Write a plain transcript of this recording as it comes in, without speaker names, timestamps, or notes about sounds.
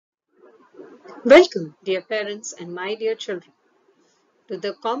Welcome, dear parents and my dear children, to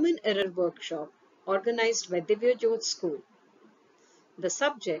the Common Error Workshop organized by Divya Jyot School. The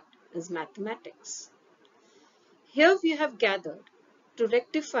subject is mathematics. Here we have gathered to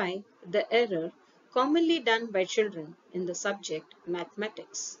rectify the error commonly done by children in the subject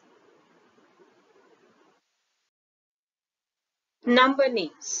mathematics. Number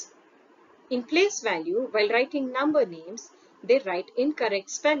names. In place value, while writing number names, they write incorrect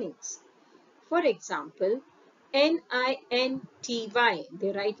spellings. For example, N-I-N-T-Y.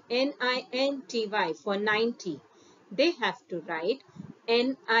 They write N-I-N-T-Y for 90. They have to write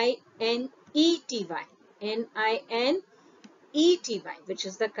N-I-N-E-T-Y. N-I-N-E-T-Y, which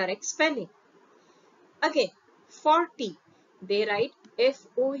is the correct spelling. Again, 40. They write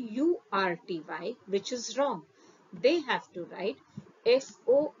F-O-U-R-T-Y, which is wrong. They have to write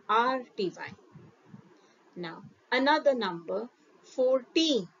F-O-R-T-Y. Now, another number,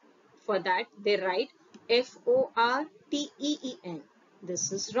 14. For that, they write F-O-R-T-E-E-N.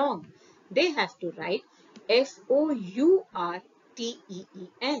 This is wrong. They have to write F-O-U-R-T-E-E-N.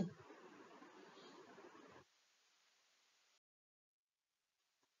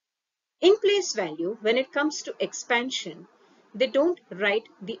 In place value, when it comes to expansion, they don't write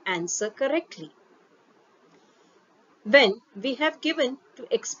the answer correctly. When we have given to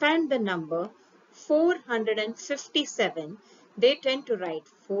expand the number 457, they tend to write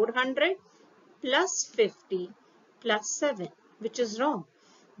 400 plus 50 plus 7, which is wrong.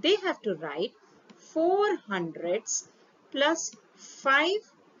 They have to write 4 hundreds plus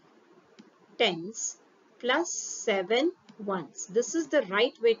 5 tens plus 7 ones. This is the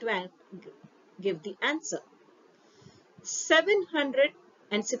right way to give the answer.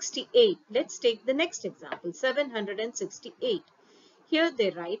 768. Let's take the next example, 768. Here they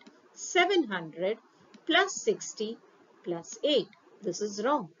write 700 plus 60 plus 8. This is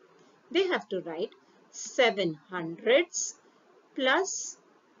wrong. They have to write 7 hundreds plus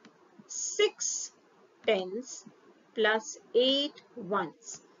 6 tens plus 8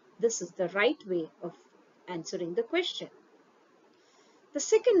 ones. This is the right way of answering the question. The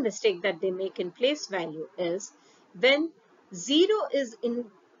second mistake that they make in place value is when 0 is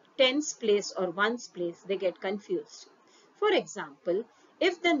in tens place or ones place, they get confused. For example,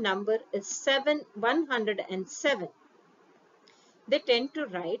 if the number is 107, they tend to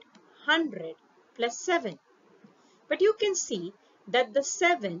write 100 plus 7. But you can see that the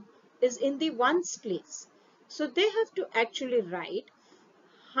 7 is in the ones place. So they have to actually write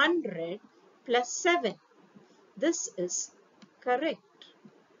 100 plus 7. This is correct.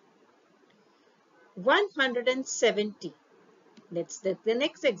 170. Let's take the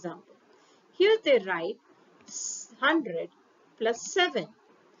next example. Here they write 100 plus 7.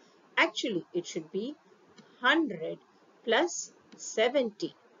 Actually, it should be 100 plus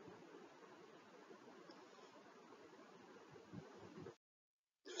 70.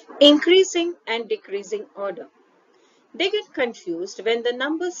 Increasing and decreasing order. They get confused when the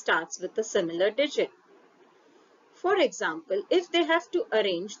number starts with a similar digit. For example, if they have to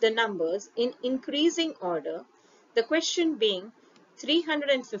arrange the numbers in increasing order, the question being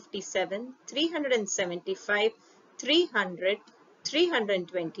 357, 375, 300,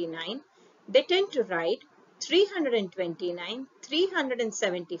 329, they tend to write 329,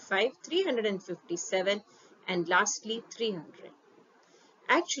 375, 357, and lastly 300.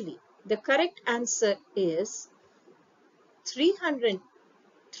 Actually, the correct answer is 300,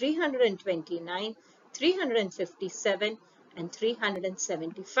 329, 357, and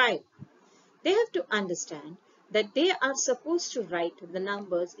 375. They have to understand that they are supposed to write the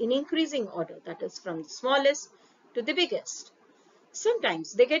numbers in increasing order, that is from the smallest to the biggest.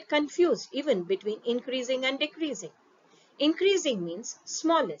 Sometimes they get confused even between increasing and decreasing. Increasing means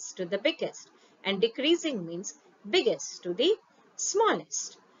smallest to the biggest and decreasing means biggest to the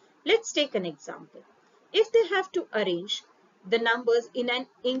smallest. Let's take an example. If they have to arrange the numbers in an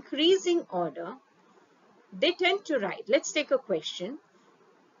increasing order, they tend to write, let's take a question,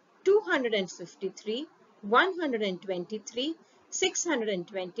 253, 123,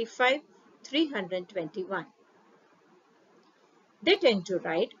 625, 321. They tend to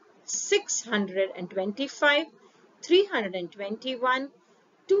write 625, 321,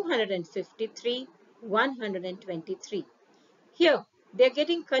 253, 123. Here, they are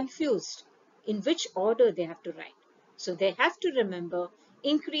getting confused in which order they have to write. So they have to remember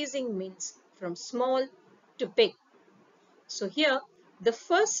increasing means from small to big. So here, the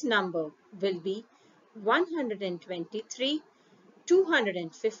first number will be 123,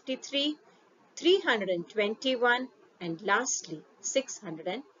 253, 321, and lastly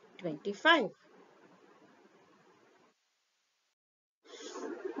 625.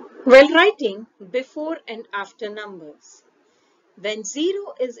 While writing before and after numbers, when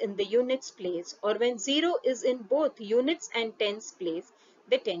 0 is in the units place or when 0 is in both units and tens place,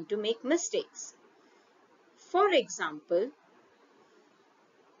 they tend to make mistakes. For example,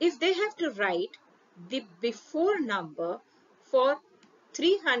 if they have to write the before number for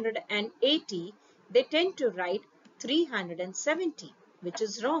 380, they tend to write 370, which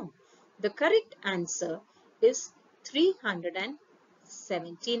is wrong. The correct answer is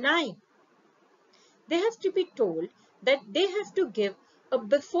 379. They have to be told that they have to give a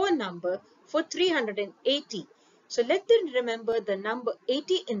before number for 380. So let them remember the number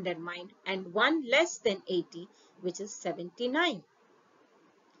 80 in their mind and one less than 80, which is 79.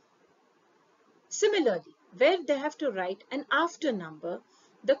 Similarly, where they have to write an after number,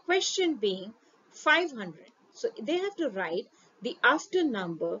 the question being 500. So they have to write the after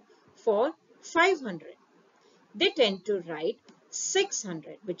number for 500. They tend to write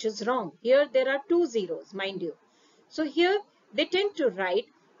 600, which is wrong. Here there are two zeros, mind you. So here they tend to write,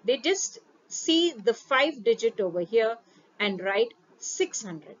 they just see the 5 digit over here and write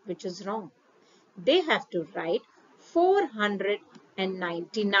 600, which is wrong. They have to write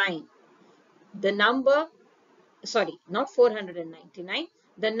 499. The number, sorry, not 499.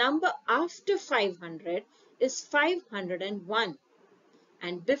 The number after 500 is 501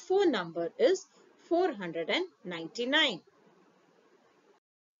 and before number is 499.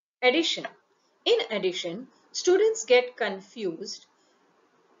 Addition. In addition, students get confused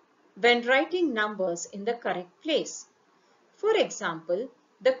when writing numbers in the correct place. For example,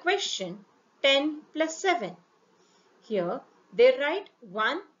 the question 10 plus 7. Here they write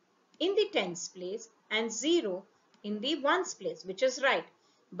 1 in the tens place and 0 in the ones place, which is right.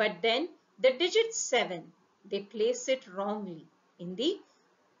 But then the digit 7, they place it wrongly in the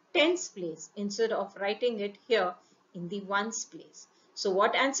tens place instead of writing it here in the ones place. So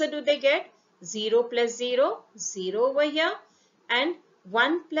what answer do they get? 0 plus 0, 0 over here, and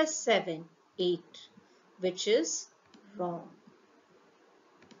 1 plus 7, 8, which is wrong.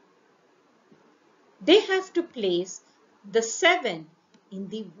 They have to place the 7 in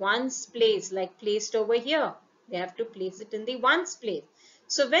the ones place, like placed over here. They have to place it in the ones place.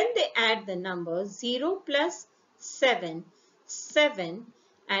 So when they add the numbers 0 plus 7, 7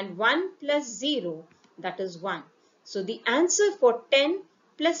 and 1 plus 0, that is 1. So the answer for 10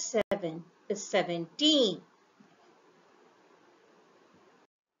 plus 7 is 17.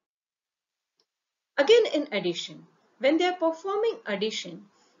 Again, in addition, when they are performing addition,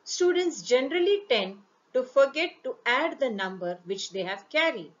 students generally tend to forget to add the number which they have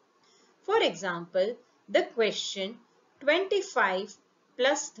carried. For example, the question 25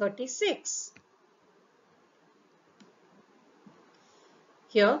 plus 36.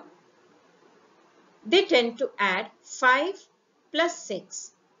 Here, they tend to add 5 plus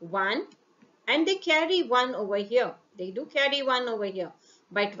 6, 1, and they carry 1 over here. They do carry 1 over here.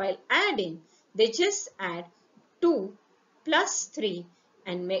 But while adding, they just add 2 plus 3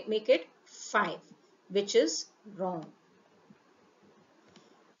 and make it 5, which is wrong.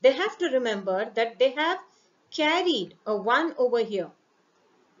 They have to remember that they have carried a 1 over here.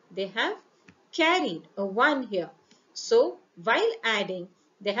 They have carried a 1 here. So while adding,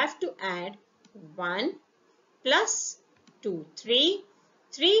 they have to add 1 plus 2, 3,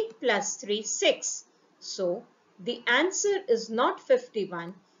 3 plus 3, 6. So the answer is not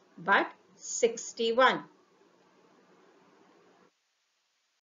 51 but 61.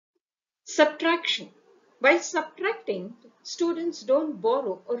 Subtraction. While subtracting, students don't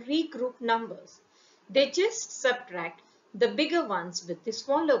borrow or regroup numbers. They just subtract the bigger ones with the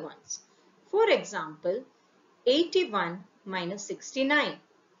smaller ones. For example, 81 minus 69.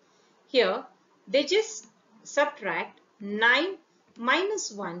 Here, they just subtract 9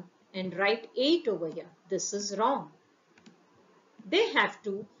 minus 1 and write 8 over here. This is wrong. They have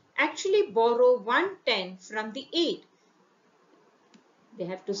to actually borrow 110 from the 8. They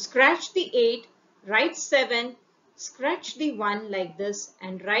have to scratch the 8, write 7, scratch the 1 like this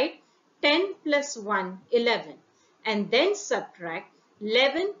and write 10 plus 1, 11. And then subtract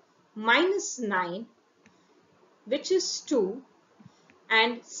 11 minus 9, which is 2,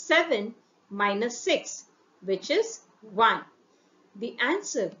 and 7 minus 6, which is 1. The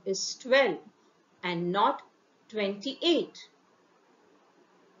answer is 12 and not 28.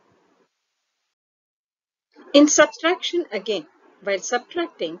 In subtraction again, while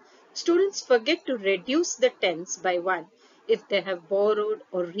subtracting, students forget to reduce the tens by 1 if they have borrowed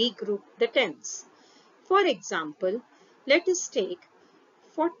or regrouped the tens. For example, let us take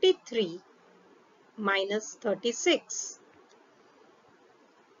 43 minus 36.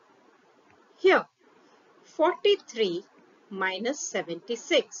 Here, 43 minus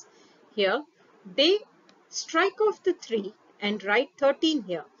 76. Here they strike off the 3 and write 13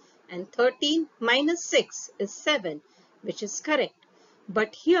 here. And 13 minus 6 is 7, which is correct.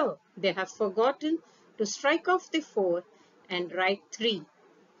 But here they have forgotten to strike off the 4 and write 3.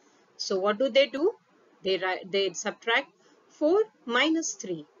 So what do? They subtract 4 minus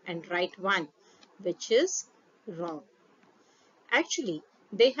 3 and write 1, which is wrong. Actually,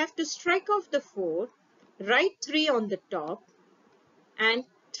 they have to strike off the 4, write 3 on the top, and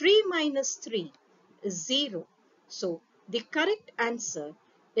 3 minus 3 is 0. So the correct answer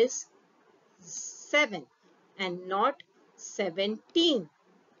is 7 and not 17.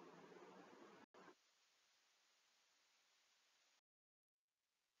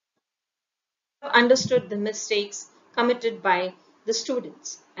 Understood the mistakes committed by the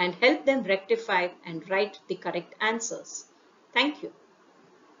students and help them rectify and write the correct answers. Thank you.